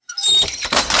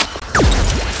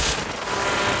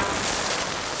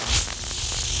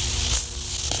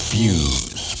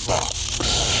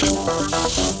Fusebox.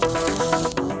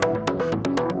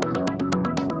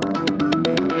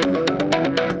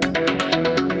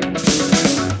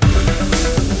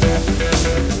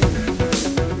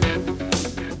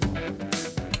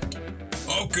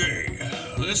 Okay,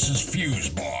 this is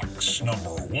Fusebox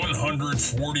number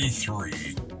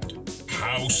 143,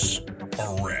 House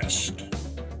Arrest.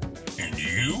 And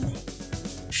you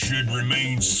should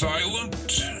remain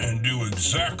silent and do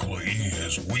exactly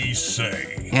as we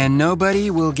say. And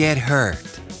nobody will get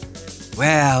hurt.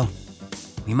 Well,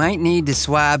 we might need to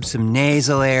swab some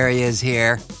nasal areas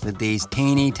here with these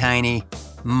teeny tiny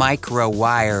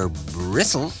micro-wire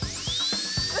bristles.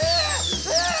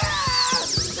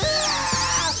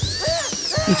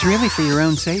 It's really for your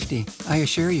own safety, I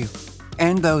assure you,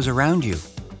 and those around you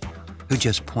who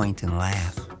just point and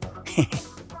laugh.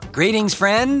 Greetings,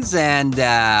 friends, and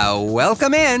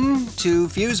welcome in to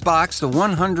Fusebox, the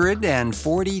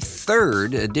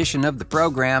 143rd edition of the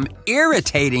program,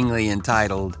 irritatingly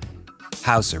entitled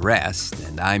House Arrest.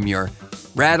 And I'm your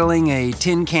rattling a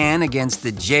tin can against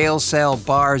the jail cell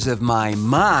bars of my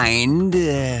mind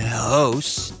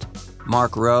host,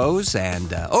 Mark Rose,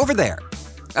 and over there,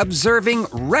 observing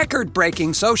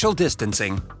record-breaking social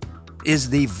distancing, is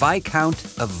the Viscount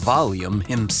of Volume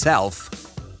himself,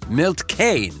 Milt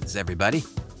Keynes, everybody.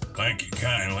 Thank you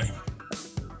kindly.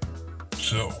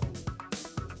 So,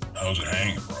 how's it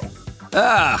hanging, bro?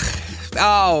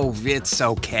 It's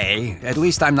okay. At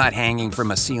least I'm not hanging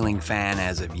from a ceiling fan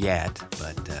as of yet,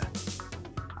 but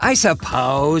I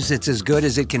suppose it's as good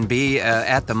as it can be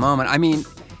at the moment. I mean,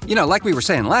 you know, like we were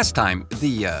saying last time,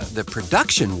 the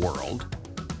production world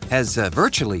has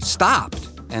virtually stopped,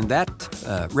 and that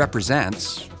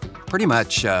represents pretty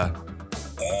much all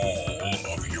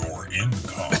of your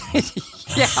income.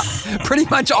 Yeah, pretty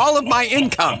much all of my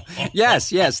income.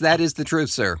 Yes, that is the truth,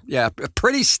 sir. Yeah,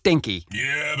 pretty stinky.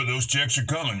 Yeah, but those checks are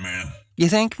coming, man. You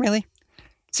think, really?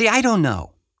 See, I don't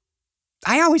know.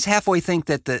 I always halfway think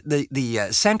that the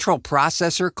central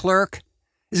processor clerk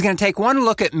is going to take one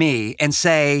look at me and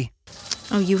say,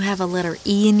 "Oh, you have a letter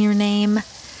E in your name?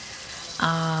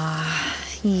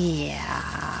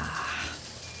 Yeah.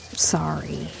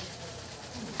 Sorry.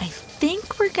 I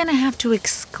think we're gonna have to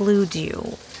exclude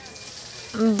you.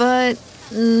 But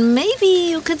maybe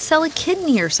you could sell a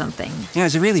kidney or something." Yeah,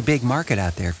 there's a really big market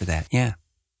out there for that, yeah.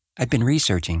 I've been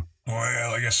researching. Well,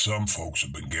 I guess some folks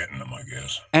have been getting them, I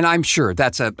guess. And I'm sure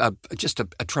that's just a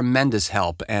tremendous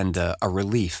help and a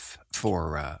relief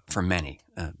for many.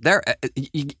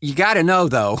 You got to know,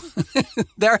 though,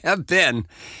 there have been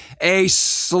a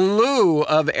slew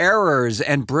of errors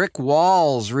and brick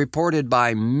walls reported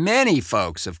by many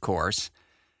folks, of course.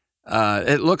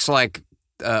 It looks like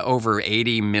over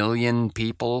 80 million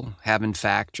people have, in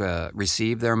fact,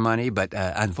 received their money. But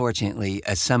unfortunately,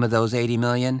 some of those 80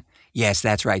 million, yes,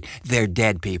 that's right, they're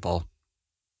dead people.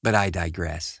 But I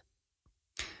digress.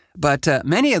 But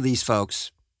many of these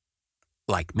folks,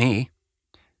 like me,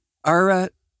 are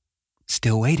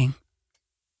still waiting.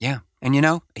 Yeah. And you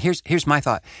know, here's my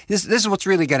thought. This is what's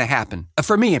really going to happen.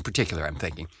 For me in particular, I'm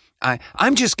thinking.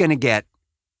 I'm just going to get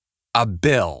a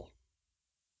bill.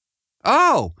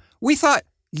 Oh, we thought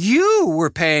you were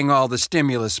paying all the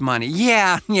stimulus money.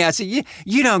 Yeah, so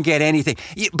you don't get anything.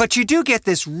 But you do get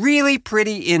this really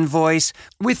pretty invoice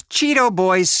with Cheeto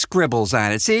Boys scribbles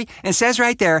on it, see? And it says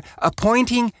right there,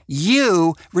 appointing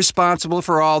you responsible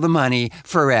for all the money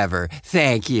forever.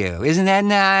 Thank you. Isn't that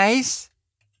nice?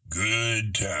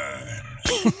 Good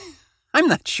times. I'm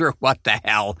not sure what the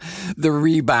hell the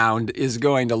rebound is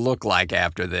going to look like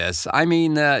after this. I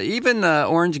mean, even the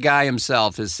Orange Guy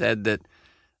himself has said that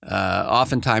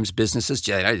oftentimes businesses,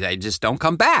 they just don't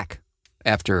come back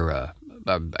after a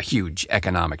huge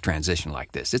economic transition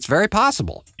like this. It's very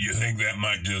possible. You think that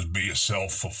might just be a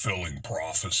self-fulfilling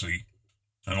prophecy?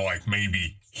 And like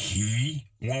maybe he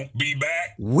won't be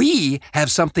back? We have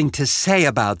something to say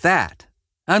about that.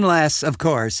 Unless, of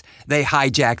course, they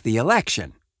hijack the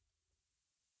election.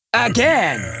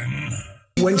 Again!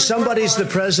 When somebody's the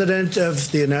president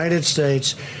of the United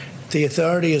States, the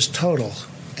authority is total.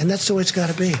 And that's the way it's got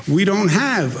to be. We don't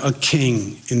have a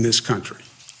king in this country.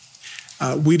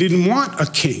 We didn't want a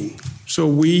king. So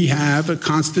we have a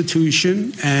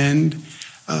constitution and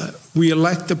we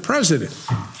elect the president.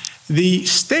 The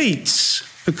states,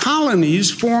 the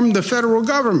colonies, formed the federal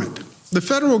government. The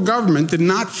federal government did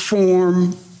not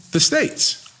form the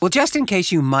states. Well, just in case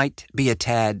you might be a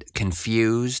tad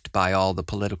confused by all the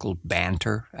political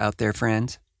banter out there,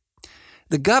 friends,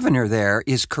 the governor there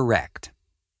is correct.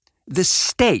 The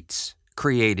states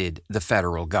created the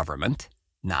federal government,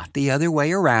 not the other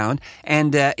way around.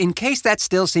 And in case that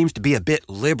still seems to be a bit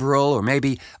liberal or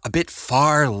maybe a bit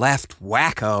far left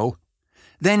wacko,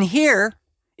 then here,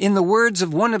 in the words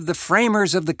of one of the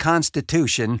framers of the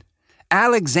Constitution,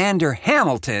 Alexander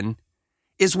Hamilton,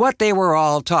 is what they were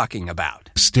all talking about.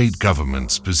 State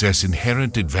governments possess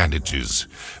inherent advantages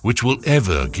which will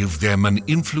ever give them an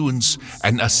influence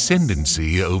and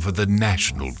ascendancy over the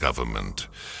national government,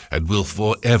 and will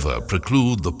forever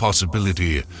preclude the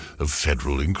possibility of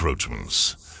federal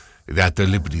encroachments. That their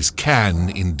liberties can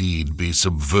indeed be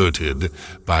subverted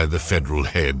by the federal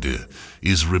head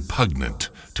is repugnant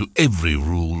to every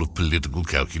rule of political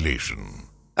calculation.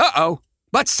 Uh-oh.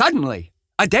 But suddenly,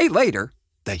 a day later,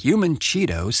 the human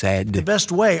Cheeto said, The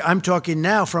best way, I'm talking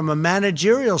now from a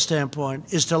managerial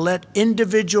standpoint, is to let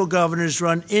individual governors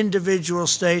run individual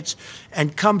states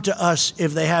and come to us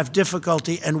if they have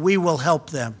difficulty, and we will help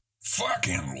them.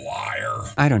 Fucking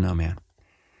liar. I don't know, man.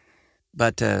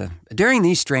 But during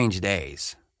these strange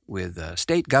days, with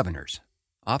state governors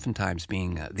oftentimes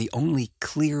being the only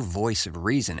clear voice of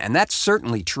reason, and that's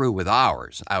certainly true with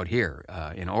ours out here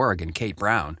in Oregon, Kate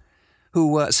Brown,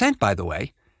 who sent, by the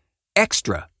way,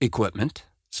 extra equipment,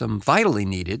 some vitally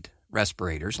needed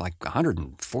respirators, like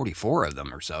 144 of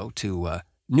them or so, to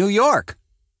New York,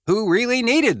 who really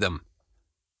needed them.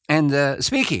 And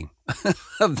speaking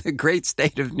of the great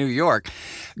state of New York,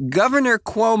 Governor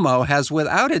Cuomo has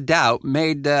without a doubt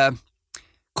made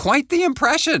quite the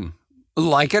impression,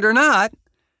 like it or not,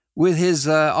 with his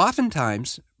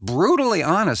oftentimes brutally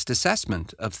honest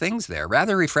assessment of things there.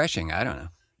 Rather refreshing, I don't know.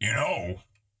 You know,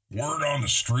 word on the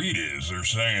street is they're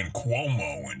saying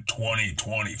Cuomo in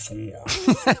 2024.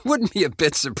 I wouldn't be a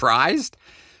bit surprised,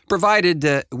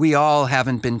 provided we all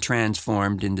haven't been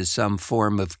transformed into some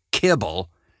form of kibble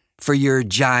for your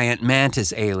giant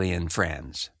mantis alien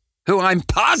friends, who I'm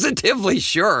positively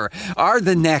sure are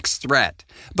the next threat.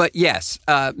 But yes,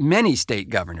 many state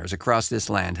governors across this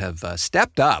land have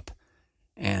stepped up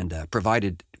and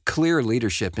provided clear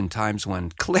leadership in times when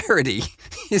clarity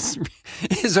is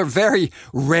a very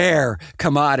rare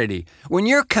commodity. When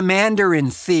your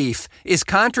commander-in-chief is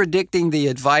contradicting the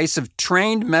advice of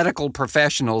trained medical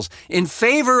professionals in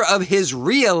favor of his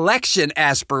re-election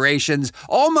aspirations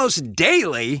almost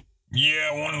daily.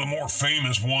 Yeah, one of the more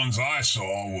famous ones I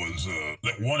saw was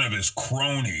that one of his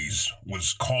cronies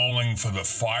was calling for the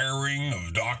firing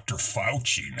of Dr.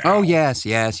 Fauci now. Oh, yes.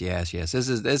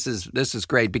 This is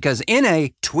great, because in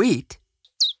a tweet,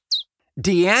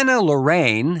 Deanna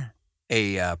Lorraine,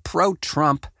 a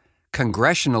pro-Trump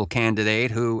congressional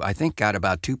candidate who I think got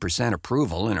about 2%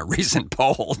 approval in a recent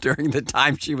poll during the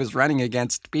time she was running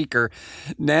against Speaker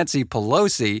Nancy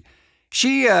Pelosi,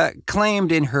 she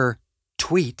claimed in her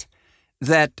tweet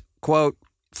that, quote,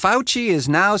 Fauci is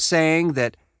now saying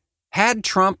that had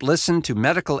Trump listened to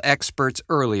medical experts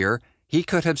earlier, he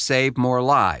could have saved more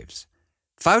lives.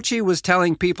 Fauci was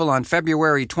telling people on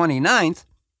February 29th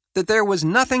that there was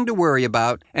nothing to worry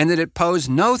about and that it posed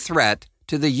no threat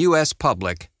to the U.S.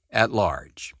 public at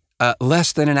large.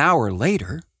 Less than an hour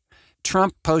later,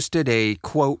 Trump posted a,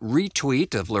 quote,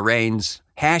 retweet of Lorraine's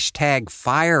hashtag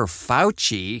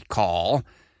 #FireFauci call.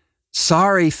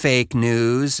 Sorry, fake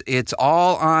news. It's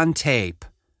all on tape.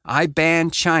 I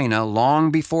banned China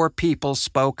long before people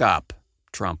spoke up,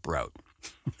 Trump wrote.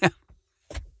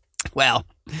 Well,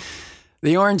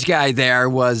 the orange guy there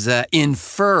was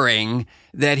inferring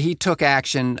that he took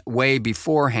action way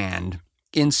beforehand,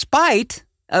 in spite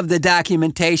of the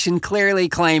documentation clearly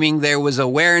claiming there was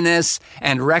awareness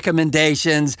and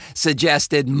recommendations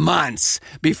suggested months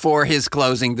before his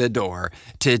closing the door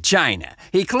to China.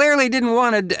 He clearly didn't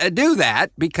want to do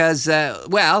that because,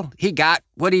 he got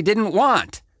what he didn't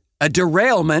want, a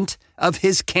derailment of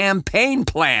his campaign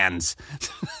plans.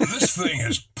 This thing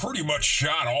has pretty much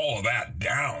shot all of that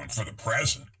down for the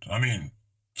president. I mean,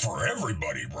 for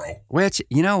everybody, bro. Which,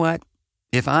 you know what?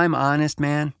 If I'm honest,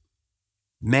 man,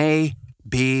 may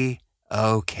be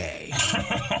okay.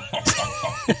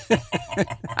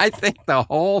 I think the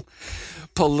whole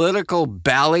political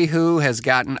ballyhoo has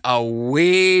gotten a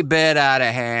wee bit out of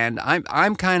hand.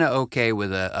 I'm kind of okay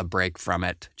with a break from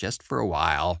it, just for a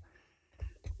while.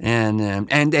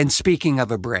 And speaking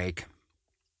of a break,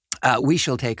 we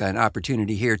shall take an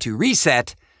opportunity here to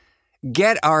reset,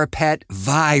 get our pet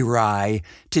Virai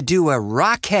to do a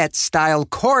Rockette-style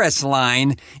chorus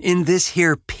line in this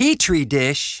here Petri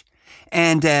dish,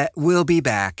 and we'll be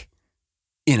back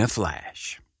in a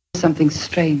flash. Something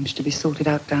strange to be sorted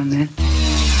out down there.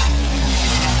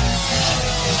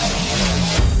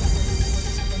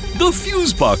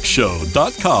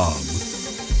 TheFuseboxShow.com.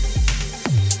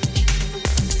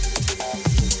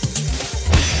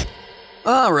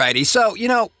 Alrighty, so,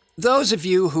 Those of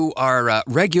you who are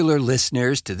regular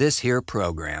listeners to this here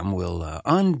program will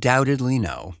undoubtedly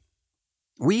know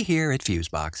we here at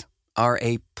Fusebox are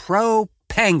a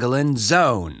pro-pangolin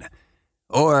zone,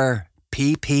 or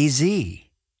PPZ.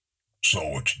 So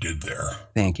what you did there?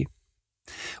 Thank you.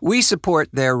 We support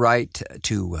their right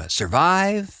to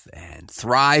survive and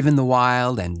thrive in the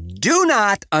wild and do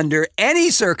not, under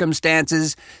any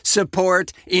circumstances,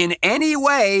 support in any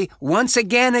way, once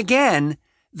again,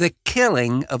 the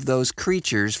killing of those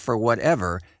creatures for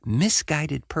whatever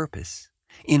misguided purpose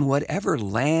in whatever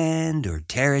land or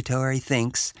territory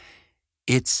thinks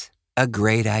it's a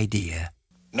great idea.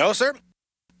 No, sir.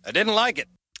 I didn't like it.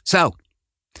 So,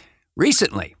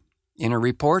 recently, in a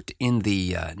report in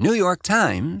the New York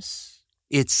Times,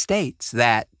 it states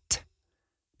that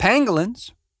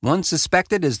pangolins, once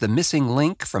suspected as the missing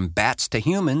link from bats to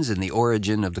humans in the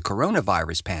origin of the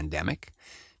coronavirus pandemic,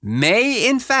 may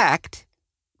in fact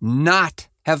not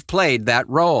have played that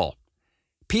role.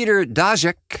 Peter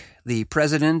Daszak, the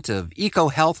president of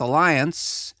EcoHealth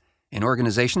Alliance, an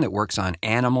organization that works on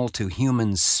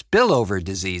animal-to-human spillover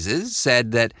diseases,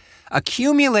 said that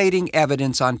accumulating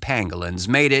evidence on pangolins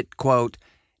made it, quote,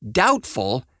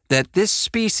 doubtful that this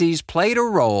species played a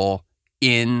role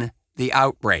in the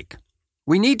outbreak.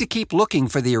 We need to keep looking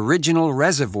for the original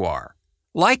reservoir,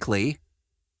 likely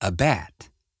a bat,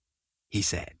 he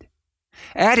said,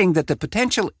 adding that the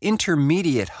potential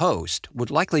intermediate host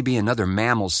would likely be another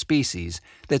mammal species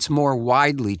that's more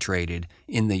widely traded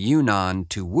in the Yunnan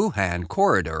to Wuhan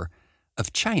corridor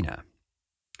of China.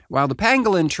 While the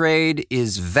pangolin trade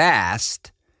is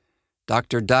vast,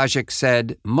 Dr. Daszak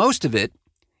said most of it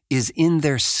is in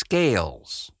their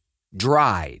scales,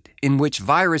 dried, in which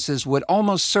viruses would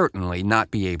almost certainly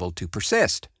not be able to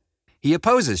persist. He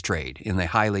opposes trade in the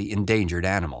highly endangered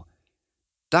animal.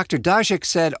 Dr. Daszak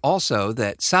said also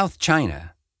that South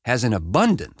China has an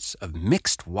abundance of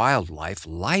mixed wildlife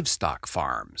livestock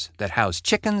farms that house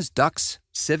chickens, ducks,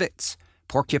 civets,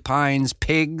 porcupines,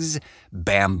 pigs,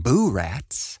 bamboo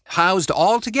rats, housed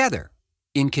all together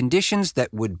in conditions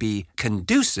that would be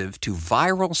conducive to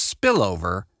viral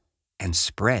spillover and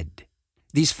spread.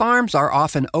 These farms are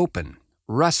often open,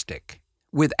 rustic,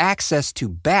 with access to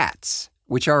bats,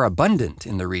 which are abundant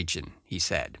in the region, he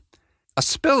said. A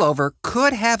spillover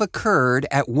could have occurred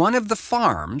at one of the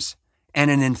farms, and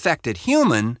an infected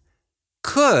human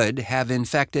could have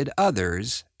infected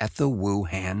others at the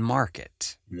Wuhan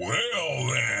market. Well,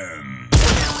 then.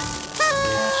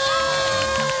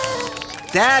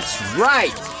 That's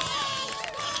right.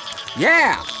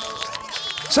 Yeah.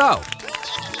 So,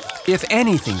 if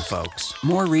anything, folks,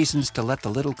 more reasons to let the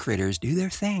little critters do their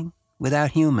thing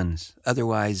without humans,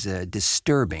 otherwise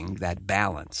disturbing that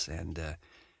balance. And,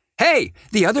 hey,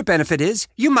 the other benefit is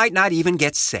you might not even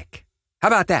get sick. How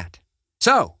about that?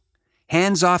 So,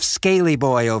 hands off Scaly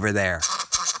Boy over there.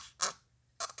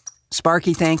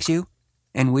 Sparky thanks you,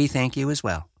 and we thank you as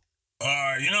well.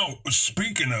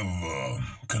 Speaking of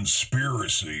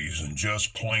conspiracies and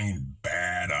just plain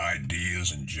bad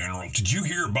ideas in general, did you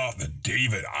hear about the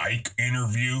David Icke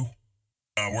interview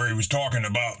where he was talking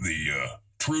about the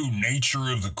true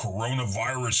nature of the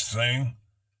coronavirus thing?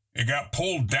 It got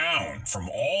pulled down from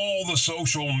all the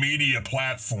social media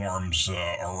platforms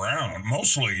around,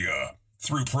 mostly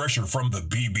through pressure from the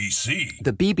BBC.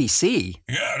 The BBC?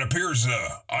 Yeah, it appears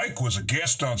Icke was a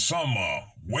guest on some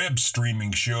web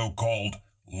streaming show called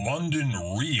London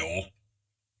Real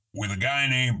with a guy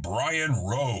named Brian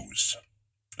Rose.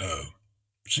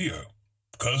 Is he a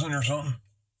cousin or something?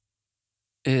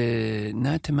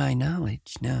 Not to my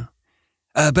knowledge, no.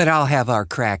 But I'll have our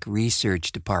crack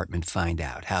research department find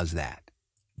out. How's that?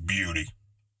 Beauty.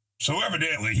 So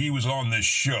evidently he was on this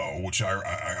show, which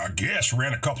I guess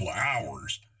ran a couple of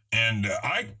hours, and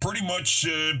I pretty much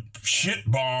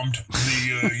shit-bombed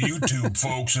the YouTube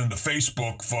folks and the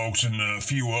Facebook folks and a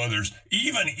few others,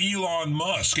 even Elon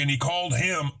Musk, and he called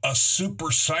him a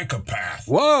super psychopath.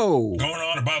 Whoa! Going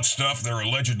on about stuff they're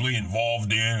allegedly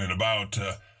involved in, and about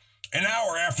an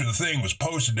hour after the thing was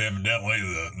posted, evidently,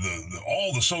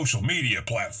 all the social media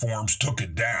platforms took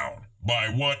it down by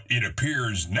what it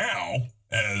appears now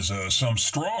as some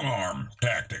strong-arm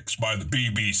tactics by the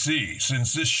BBC,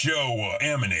 since this show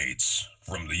emanates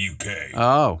from the UK.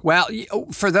 Oh, well,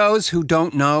 for those who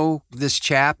don't know this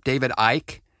chap, David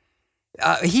Icke,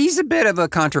 he's a bit of a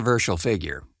controversial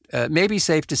figure. Maybe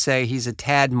safe to say he's a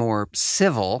tad more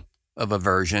civil of a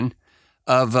version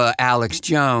of Alex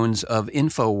Jones of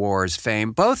InfoWars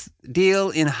fame. Both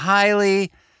deal in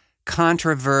highly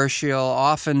controversial,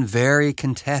 often very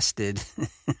contested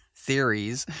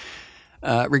theories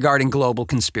regarding global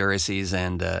conspiracies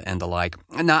and the like.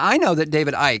 Now, I know that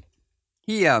David Icke,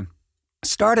 he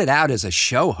Started out as a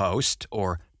show host,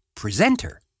 or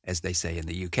presenter, as they say in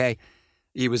the UK.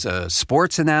 He was a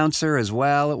sports announcer as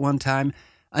well at one time,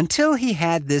 until he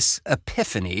had this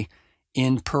epiphany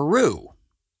in Peru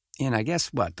in, I guess,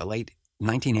 the late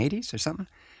 1980s or something?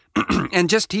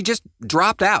 And he just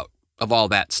dropped out of all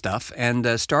that stuff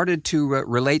and started to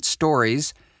relate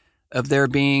stories of there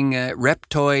being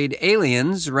reptoid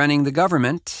aliens running the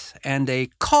government and a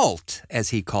cult, as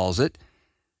he calls it,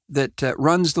 that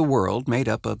runs the world, made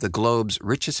up of the globe's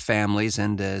richest families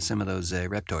and some of those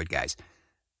reptoid guys.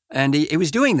 And he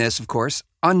was doing this, of course,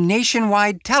 on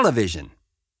nationwide television.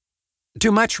 To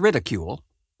much ridicule,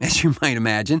 as you might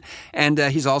imagine, and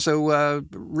he's also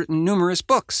written numerous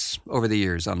books over the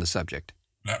years on the subject.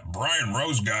 That Brian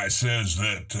Rose guy says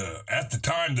that at the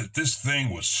time that this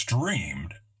thing was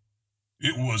streamed,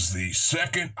 it was the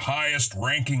second highest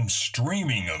ranking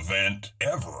streaming event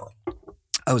ever.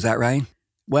 Oh, is that right?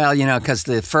 Well, because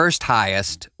the first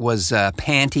highest was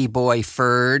Panty Boy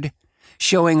Ferd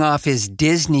showing off his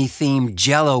Disney-themed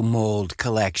Jell-O mold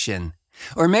collection.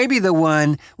 Or maybe the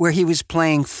one where he was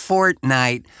playing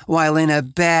Fortnite while in a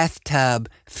bathtub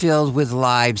filled with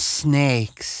live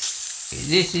snakes.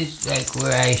 This is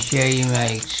where I show you my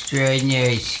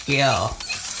extraordinary skill.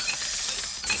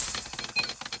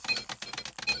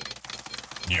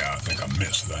 Yeah, I think I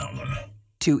missed that one.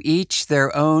 To each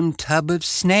their own tub of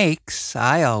snakes,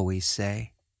 I always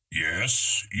say.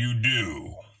 Yes, you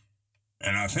do.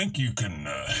 And I think you can,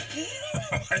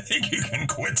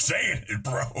 quit saying it,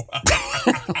 bro.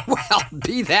 Well,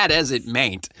 be that as it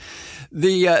mayn't.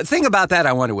 The thing about that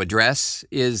I want to address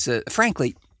is,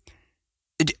 frankly,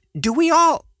 do we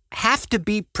all have to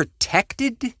be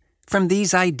protected from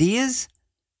these ideas?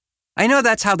 I know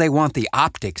that's how they want the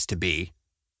optics to be.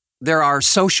 There are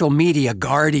social media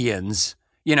guardians,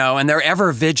 and they're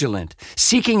ever vigilant,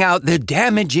 seeking out the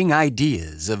damaging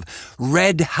ideas of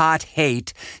red-hot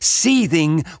hate,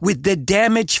 seething with the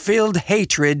damage-filled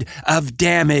hatred of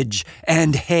damage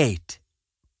and hate.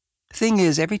 Thing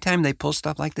is, every time they pull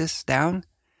stuff like this down,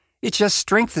 it just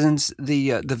strengthens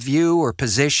the view or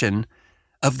position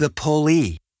of the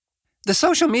pulley. The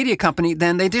social media company,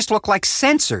 then, they just look like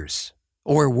censors,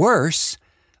 or worse,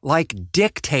 like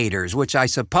dictators, which I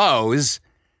suppose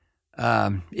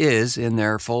is in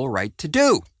their full right to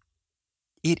do.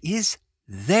 It is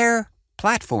their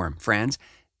platform, friends.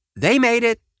 They made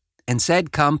it and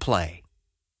said, come play.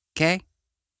 Okay?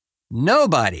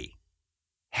 Nobody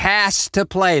has to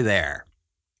play there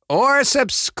or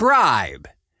subscribe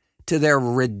to their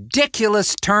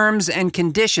ridiculous terms and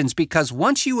conditions, because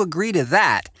once you agree to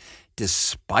that,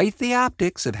 despite the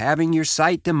optics of having your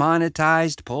site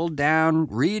demonetized, pulled down,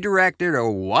 redirected,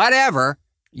 or whatever,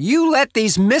 you let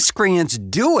these miscreants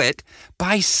do it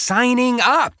by signing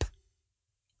up.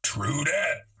 True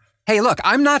that. Hey, look,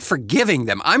 I'm not forgiving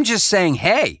them. I'm just saying,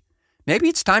 hey, maybe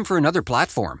it's time for another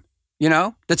platform,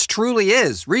 that's truly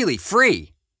is really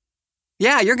free.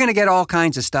 Yeah, you're going to get all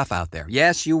kinds of stuff out there.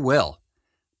 Yes, you will.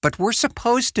 But we're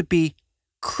supposed to be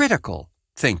critical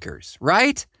thinkers,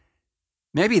 right?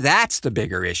 Maybe that's the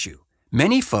bigger issue.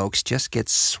 Many folks just get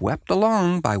swept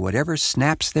along by whatever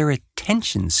snaps their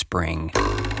attention spring,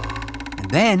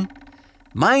 and then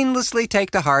mindlessly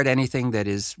take to heart anything that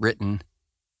is written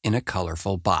in a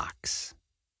colorful box.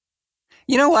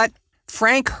 You know what?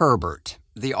 Frank Herbert,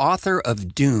 the author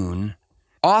of Dune,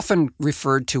 often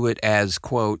referred to it as,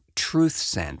 quote, truth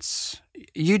sense.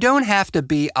 You don't have to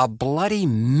be a bloody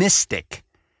mystic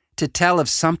to tell if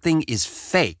something is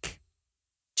fake.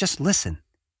 Just listen.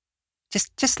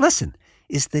 Just listen.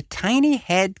 Is the tiny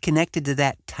head connected to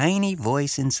that tiny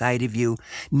voice inside of you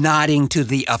nodding to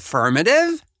the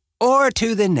affirmative or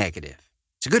to the negative?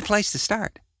 It's a good place to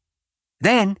start.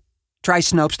 Then try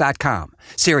Snopes.com.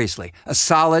 Seriously, a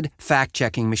solid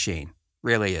fact-checking machine.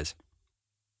 Really is.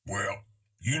 Well,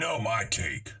 you know my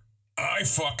take. I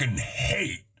fucking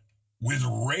hate, with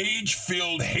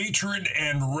rage-filled hatred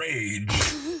and rage,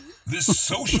 this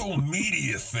social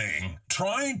media thing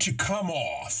trying to come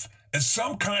off as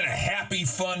some kind of happy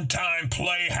fun time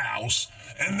playhouse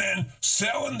and then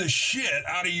selling the shit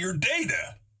out of your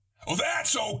data. Oh,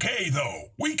 that's okay, though.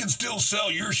 We can still sell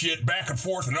your shit back and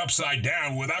forth and upside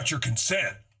down without your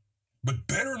consent. But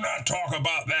better not talk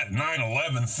about that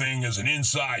 9/11 thing as an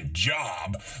inside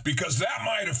job, because that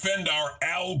might offend our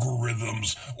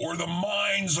algorithms or the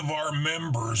minds of our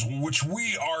members, which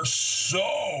we are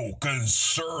so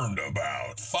concerned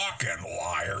about. Fucking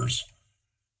liars.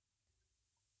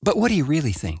 But what do you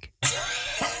really think?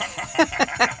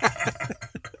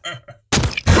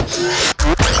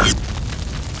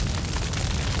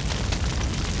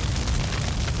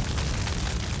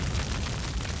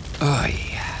 Oh,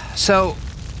 yeah. So,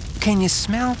 Can you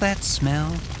smell that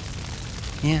smell?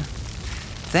 Yeah.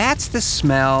 That's the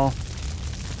smell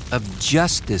of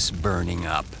justice burning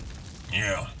up.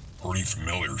 Yeah, pretty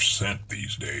familiar scent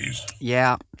these days.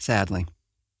 Yeah, sadly.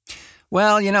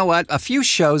 Well, you know what? A few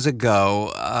shows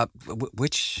ago,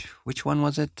 which one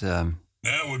was it? That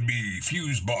would be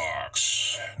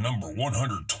Fusebox, number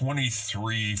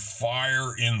 123,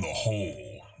 Fire in the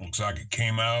Hole. Looks like it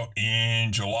came out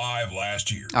in July of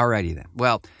last year. Alrighty then.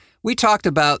 Well, we talked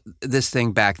about this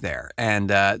thing back there, and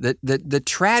the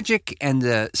tragic and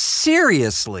the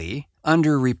seriously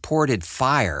underreported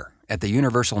fire at the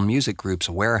Universal Music Group's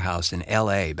warehouse in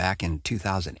L.A. back in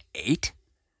 2008,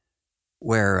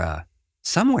 where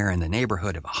somewhere in the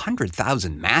neighborhood of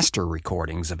 100,000 master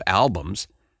recordings of albums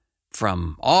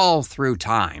from all through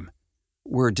time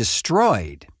were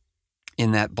destroyed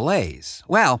in that blaze.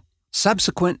 Well,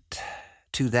 subsequent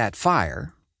to that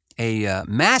fire, a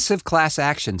massive class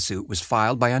action suit was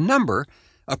filed by a number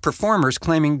of performers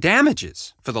claiming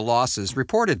damages for the losses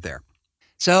reported there.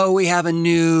 So we have a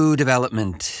new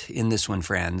development in this one,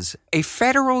 friends. A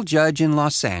federal judge in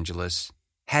Los Angeles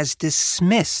has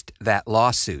dismissed that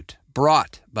lawsuit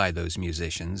brought by those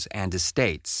musicians and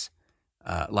estates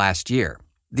last year.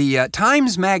 The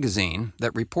Times Magazine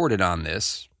that reported on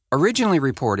this originally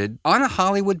reported on a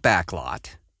Hollywood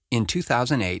backlot in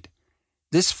 2008,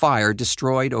 this fire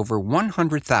destroyed over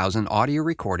 100,000 audio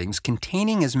recordings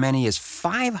containing as many as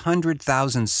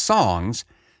 500,000 songs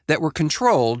that were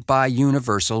controlled by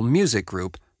Universal Music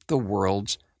Group, the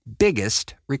world's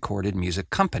biggest recorded music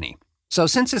company. So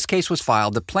since this case was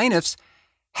filed, the plaintiffs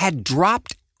had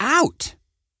dropped out,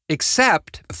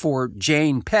 except for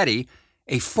Jane Petty,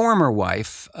 a former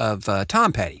wife of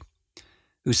Tom Petty,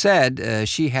 who said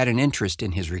she had an interest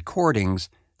in his recordings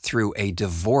through a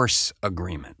divorce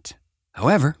agreement.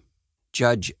 However,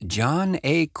 Judge John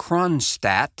A.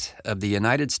 Kronstadt of the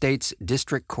United States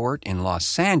District Court in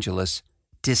Los Angeles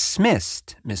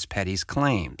dismissed Miss Petty's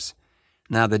claims.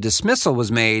 Now, the dismissal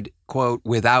was made, quote,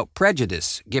 without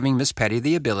prejudice, giving Miss Petty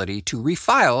the ability to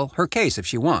refile her case if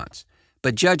she wants.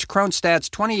 But Judge Kronstadt's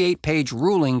 28-page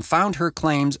ruling found her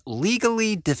claims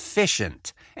legally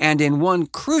deficient, and in one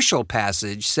crucial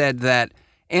passage said that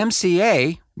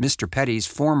MCA, Mr. Petty's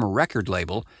former record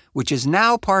label, which is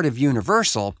now part of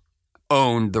Universal,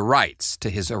 owned the rights to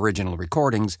his original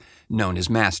recordings, known as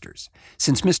masters.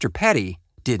 Since Mr. Petty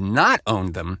did not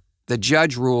own them, the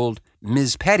judge ruled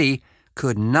Ms. Petty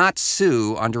could not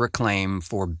sue under a claim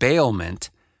for bailment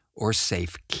or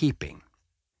safekeeping.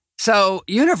 So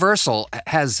Universal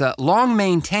has long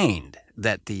maintained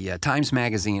that the Times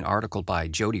Magazine article by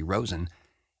Jody Rosen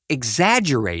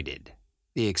exaggerated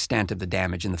the extent of the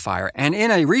damage in the fire, and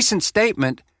in a recent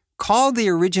statement called the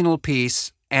original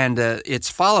piece and its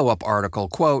follow-up article,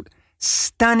 quote,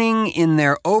 stunning in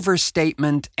their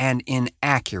overstatement and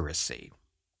inaccuracy.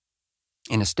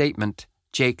 In a statement,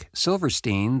 Jake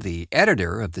Silverstein, the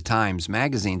editor of the Times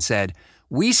Magazine, said,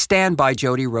 "We stand by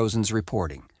Jody Rosen's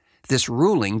reporting. This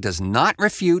ruling does not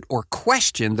refute or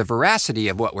question the veracity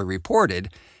of what we reported,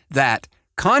 that,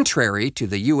 contrary to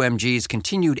the UMG's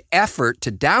continued effort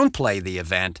to downplay the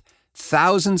event,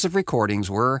 thousands of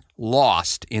recordings were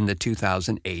lost in the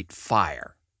 2008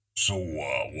 fire." So,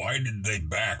 why did they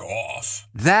back off?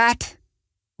 That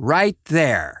right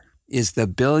there is the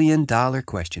billion-dollar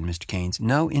question, Mr. Keynes.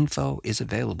 No info is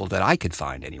available that I could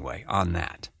find anyway on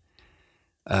that.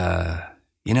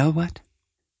 You know what?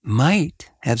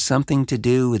 Might have something to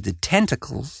do with the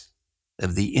tentacles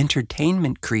of the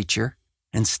entertainment creature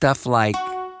and stuff like...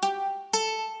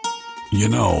 You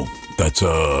know, that's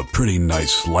a pretty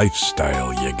nice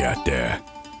lifestyle you got there.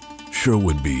 Sure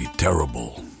would be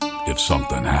terrible if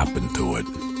something happened to it.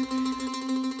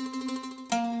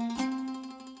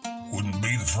 Wouldn't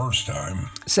be the first time.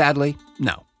 Sadly,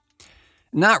 no.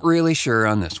 Not really sure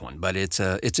on this one, but it's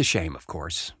a shame, of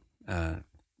course.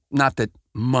 Not that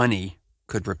money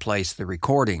could replace the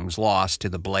recordings lost to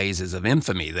the blazes of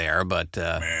infamy there, but...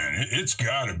 Man, it's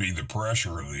gotta be the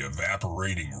pressure of the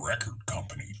evaporating record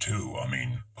company, too. I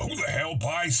mean, who the hell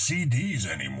buys CDs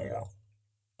anymore?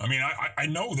 I mean, I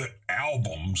know that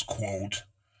albums, quote,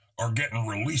 are getting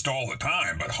released all the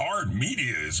time, but hard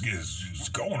media is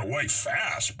going away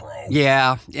fast, bro.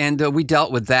 Yeah, and we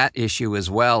dealt with that issue as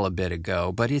well a bit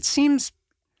ago, but it seems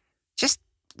just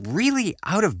really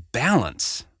out of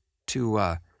balance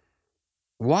to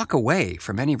walk away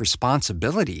from any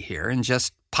responsibility here and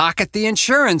just pocket the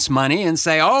insurance money and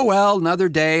say, oh, well, another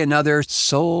day, another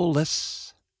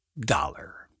soulless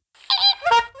dollar.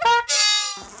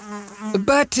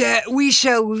 But we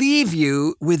shall leave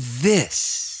you with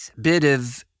this bit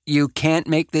of, you can't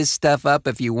make this stuff up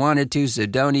if you wanted to, so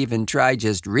don't even try,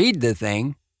 just read the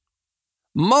thing.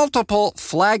 Multiple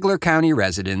Flagler County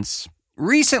residents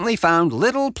recently found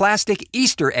little plastic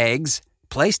Easter eggs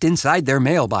placed inside their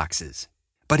mailboxes.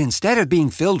 But instead of being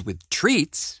filled with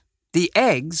treats, the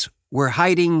eggs were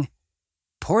hiding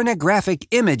pornographic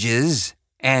images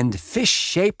and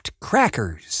fish-shaped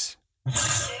crackers.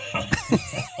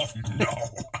 No.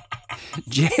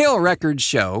 Jail records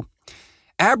show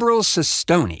Abril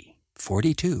Sestoni,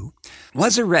 42,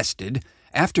 was arrested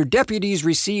after deputies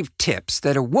received tips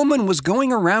that a woman was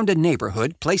going around a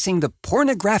neighborhood placing the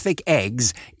pornographic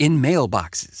eggs in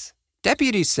mailboxes.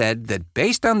 Deputies said that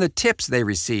based on the tips they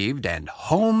received and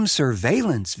home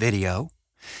surveillance video,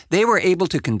 they were able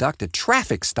to conduct a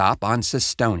traffic stop on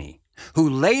Sestoni, who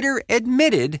later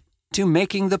admitted to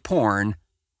making the porn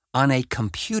on a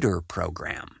computer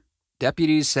program.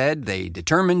 Deputies said they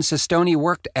determined Sestoni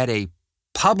worked at a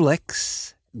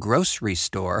Publix grocery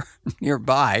store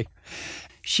nearby.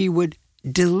 She would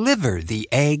deliver the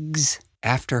eggs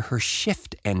after her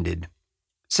shift ended.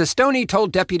 Sestoni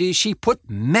told deputies she put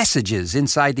messages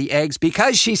inside the eggs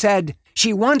because, she said,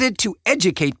 she wanted to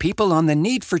educate people on the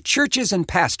need for churches and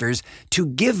pastors to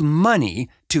give money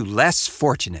to less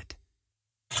fortunate.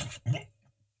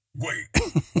 Wait,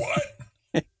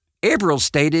 what? Abril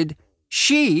stated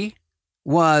she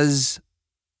was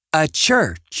a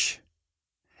church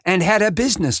and had a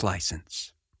business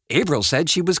license. Abril said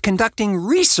she was conducting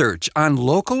research on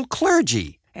local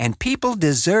clergy and people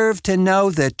deserve to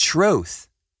know the truth,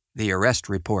 the arrest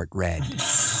report read.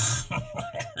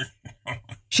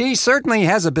 She certainly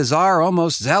has a bizarre,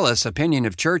 almost zealous opinion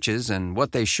of churches and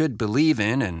what they should believe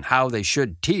in and how they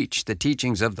should teach the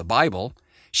teachings of the Bible,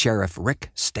 Sheriff Rick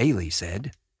Staley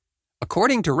said.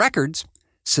 According to records,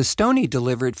 Sestoni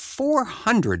delivered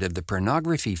 400 of the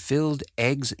pornography-filled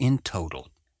eggs in total.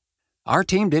 Our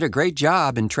team did a great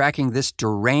job in tracking this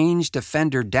deranged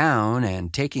offender down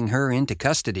and taking her into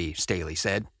custody, Staley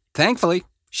said. Thankfully,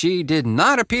 she did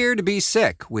not appear to be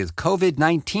sick with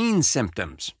COVID-19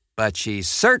 symptoms, but she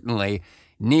certainly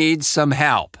needs some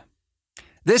help.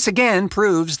 This again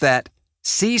proves that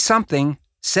see something,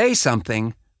 say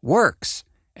something works,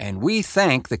 and we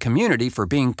thank the community for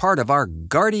being part of our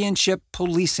guardianship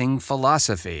policing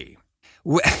philosophy.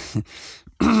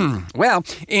 Well,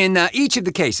 in each of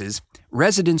the cases,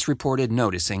 residents reported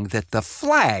noticing that the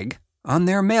flag on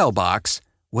their mailbox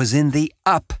was in the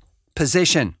up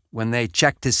position. When they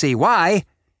checked to see why,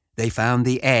 they found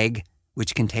the egg,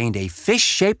 which contained a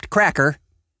fish-shaped cracker,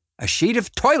 a sheet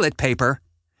of toilet paper,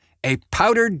 a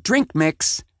powdered drink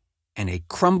mix, and a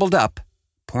crumbled-up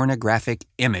pornographic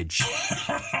image.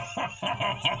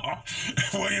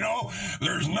 Well, you know,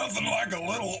 there's nothing like a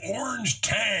little orange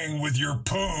tang with your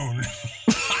poon.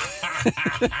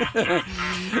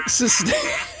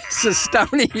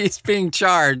 Sestoni is being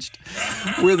charged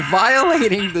with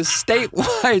violating the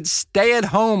statewide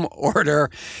stay-at-home order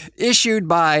issued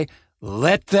by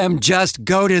Let Them Just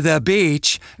Go to the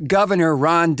Beach, Governor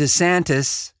Ron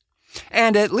DeSantis,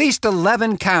 and at least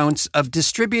 11 counts of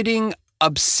distributing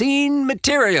obscene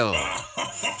material.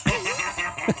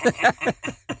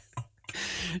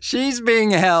 She's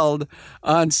being held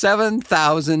on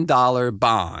 $7,000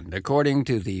 bond, according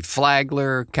to the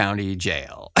Flagler County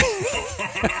Jail.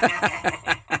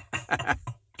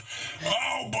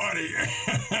 Oh, buddy.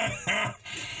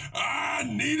 I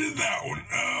needed that one.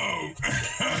 Oh.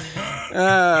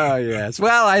 Oh, yes.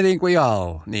 Well, I think we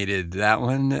all needed that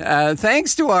one.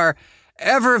 Thanks to our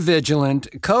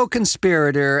ever-vigilant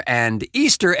co-conspirator and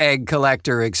Easter egg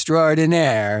collector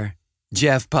extraordinaire,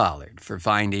 Jeff Pollard, for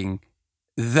finding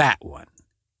that one.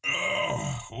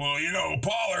 Oh, well, you know,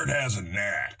 Pollard has a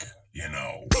knack, you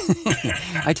know.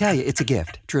 I tell you, it's a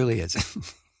gift. Truly is.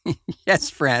 Yes,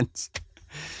 friends.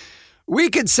 We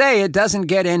could say it doesn't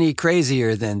get any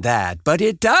crazier than that, but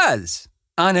it does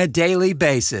on a daily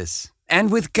basis and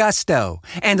with gusto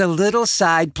and a little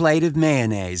side plate of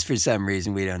mayonnaise for some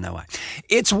reason we don't know why.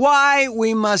 It's why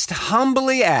we must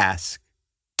humbly ask,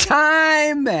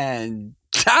 time and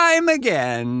time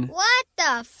again. What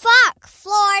the fuck,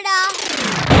 Florida?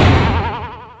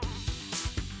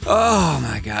 Oh,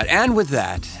 my God. And with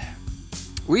that,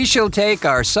 we shall take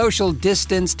our social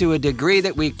distance to a degree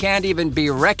that we can't even be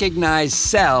recognized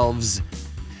selves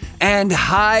and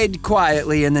hide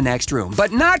quietly in the next room,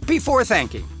 but not before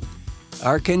thanking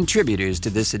our contributors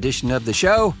to this edition of the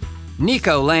show,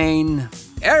 Nico Lane,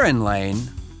 Aaron Lane,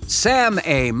 Sam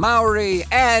A. Mowry,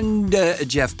 and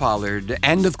Jeff Pollard.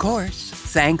 And of course,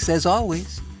 thanks as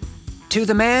always to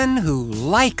the man who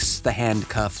likes the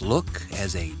handcuff look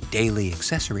as a daily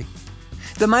accessory,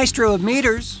 the maestro of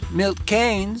meters, Milt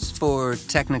Keynes, for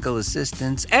technical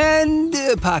assistance and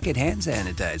pocket hand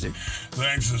sanitizer.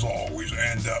 Thanks as always,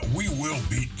 and we will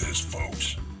beat this,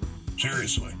 folks.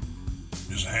 Seriously.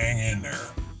 Just hang in there.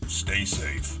 Stay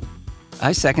safe.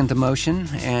 I second the motion,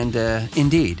 and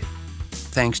indeed,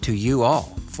 thanks to you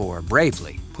all for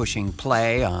bravely pushing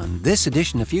play on this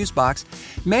edition of Fusebox.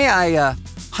 May I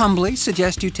humbly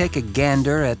suggest you take a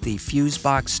gander at the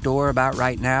Fusebox store about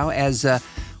right now, as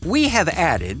we have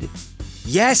added,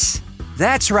 yes,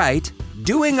 that's right,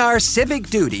 doing our civic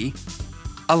duty,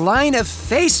 a line of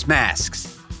face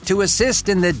masks to assist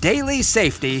in the daily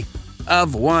safety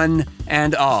of one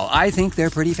and all. I think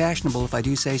they're pretty fashionable, if I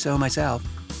do say so myself.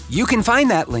 You can find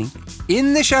that link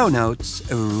in the show notes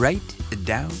right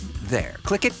down there.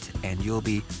 Click it, and you'll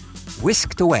be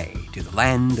whisked away to the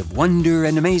land of wonder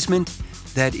and amazement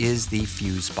that is the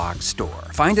Fusebox store.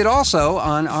 Find it also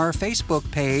on our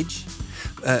Facebook page,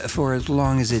 for as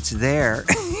long as it's there,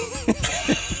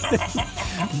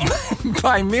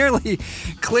 by merely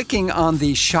clicking on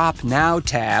the Shop Now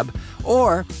tab,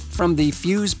 or from the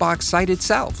Fusebox site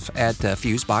itself at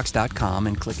fusebox.com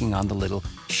and clicking on the little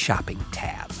shopping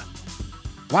tab.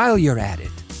 While you're at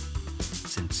it,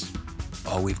 since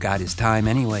all we've got is time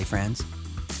anyway, friends,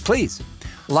 please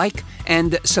like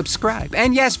and subscribe.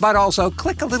 And yes, but also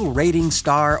click a little rating,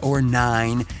 star or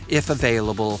 9, if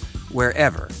available,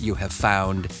 wherever you have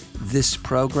found this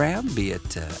program, be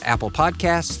it Apple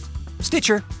Podcasts,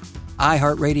 Stitcher,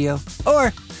 iHeartRadio,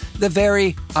 or the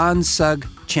very OnSug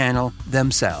channel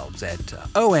themselves at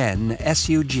onsug.com.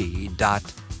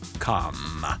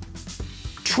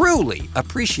 Truly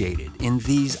appreciated in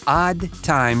these odd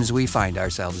times we find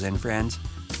ourselves in, friends.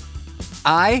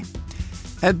 I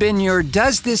have been your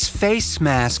Does This Face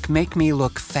Mask Make Me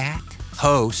Look Fat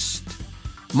host,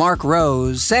 Mark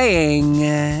Rose,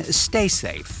 saying stay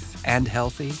safe and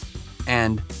healthy,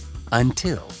 and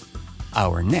until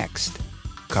our next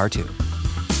cartoon.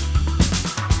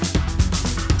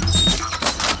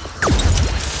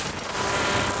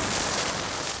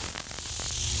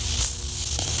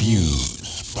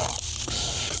 Fusebox.